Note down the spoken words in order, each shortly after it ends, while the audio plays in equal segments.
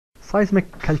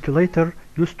Seismic Calculator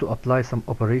used to apply some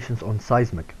operations on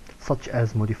seismic, such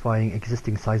as modifying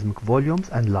existing seismic volumes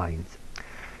and lines.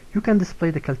 You can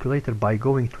display the calculator by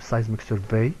going to Seismic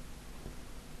Survey,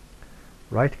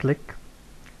 right-click,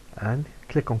 and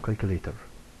click on Calculator.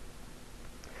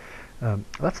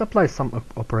 Let's apply some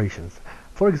operations.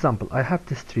 For example, I have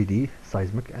this 3D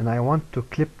seismic and I want to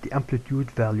clip the amplitude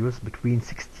values between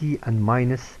 60 and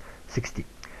minus 60.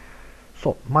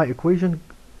 So my equation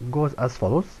goes as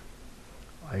follows.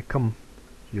 I come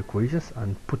to the equations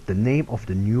and put the name of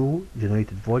the new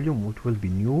generated volume, which will be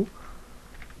new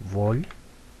vol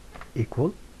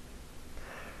equal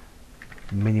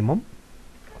minimum,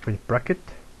 open bracket,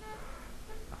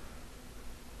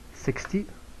 60,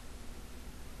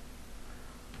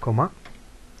 comma,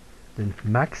 then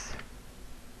max,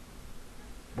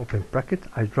 open bracket.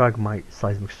 I drag my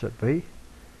seismic survey,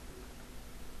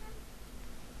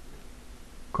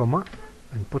 comma,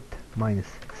 and put minus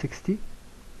 60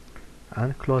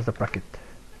 and close the bracket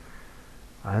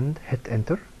and hit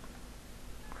enter.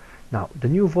 Now the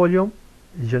new volume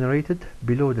is generated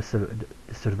below the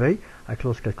survey. I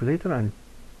close calculator and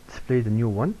display the new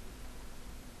one.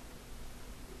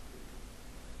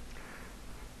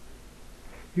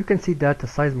 You can see that the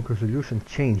seismic resolution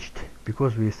changed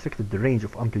because we restricted the range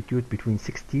of amplitude between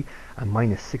 60 and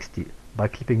minus 60 by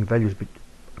clipping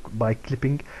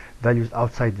values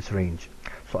outside this range.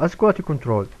 So as quality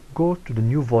control, go to the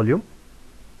new volume,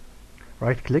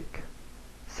 right click,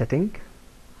 setting,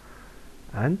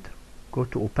 and go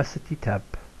to opacity tab.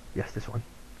 Yes, this one.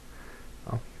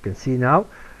 You can see now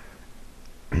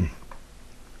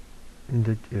in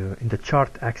the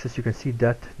chart axis, you can see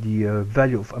that the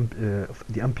value of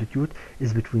the amplitude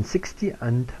is between 60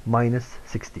 and minus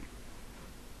 60.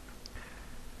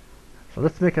 So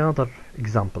let's make another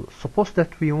example. Suppose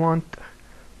that we want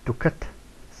to cut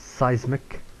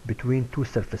seismic between two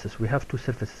surfaces. We have two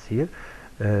surfaces here,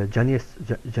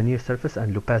 Janier surface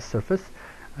and Lopez surface,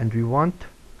 and we want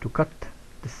to cut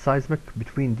the seismic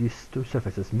between these two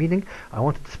surfaces, meaning I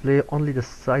want to display only the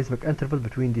seismic interval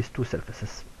between these two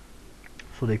surfaces.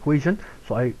 So the equation,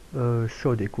 so I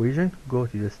show the equation, go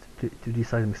to this to the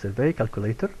seismic survey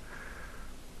calculator.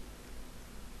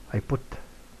 I put,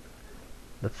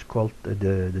 that's called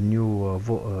the new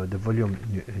the volume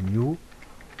new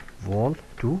vol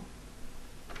 2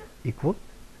 equal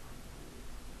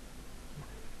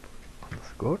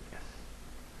underscore, yes.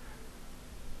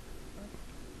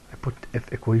 I put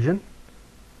if equation.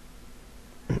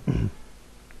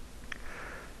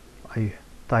 I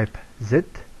type Z,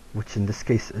 which in this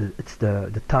case it's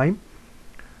the time,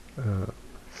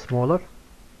 smaller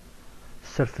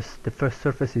surface. The first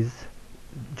surface is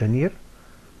Janier.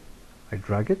 I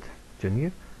drag it,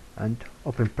 Janier, and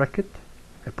open bracket.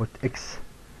 I put X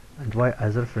and Y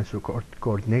as reference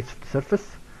coordinates of the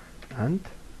surface, and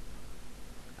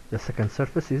the second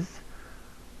surface is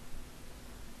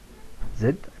Z.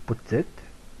 I put Z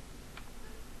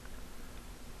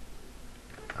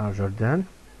larger than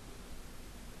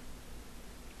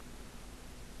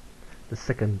the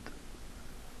second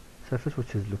surface,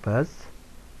 which is Lopez,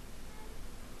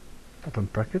 open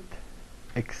bracket,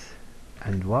 X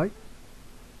and Y.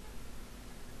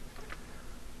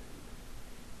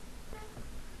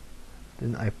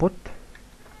 Then I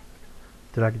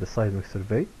drag the seismic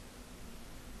survey.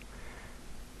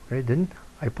 Okay, then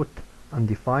I put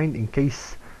undefined in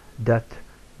case that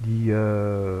the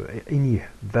any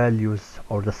values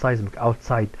or the seismic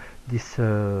outside this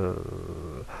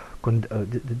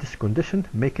this condition,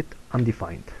 make it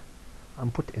undefined,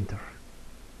 and put enter.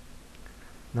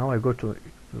 Now I go to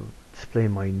display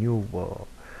my new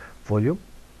volume.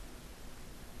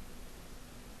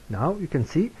 Now you can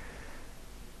see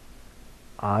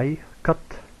I cut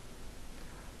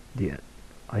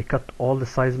all the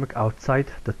seismic outside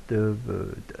the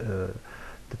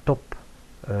top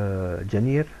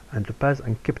Janier and Lopez,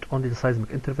 and kept only the seismic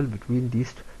interval between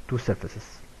these two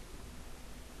surfaces.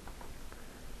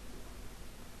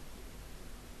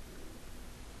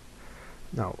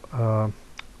 Now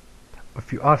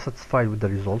if you are satisfied with the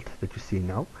result that you see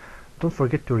now, don't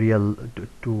forget to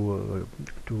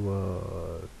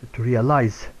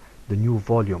realize the new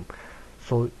volume.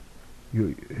 So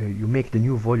you make the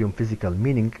new volume physical,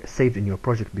 meaning saved in your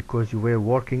project, because you were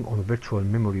working on virtual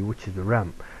memory, which is the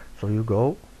RAM. So you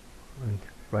go and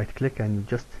right click and you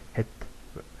just hit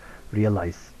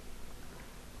realize.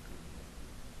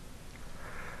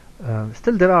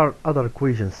 Still there are other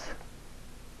equations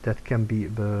that can be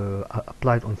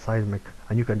applied on seismic,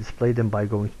 and you can display them by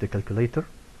going to the calculator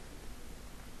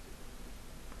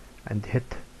and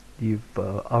hit the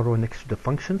arrow next to the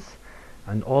functions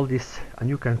and all this, and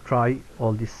you can try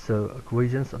all these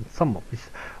equations, and some of these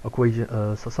equation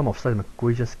some of seismic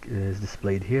equations is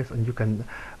displayed here, and you can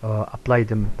apply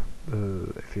them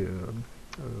if you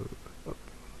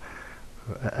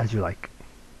as you like.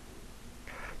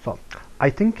 So I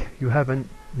think you have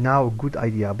now a good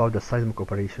idea about the seismic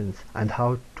operations and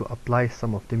how to apply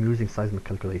some of them using Seismic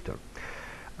Calculator.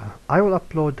 I will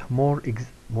upload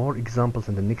more examples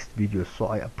in the next video, so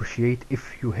I appreciate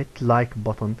if you hit like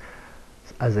button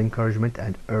as encouragement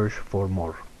and urge for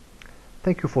more.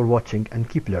 Thank you for watching and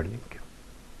keep learning.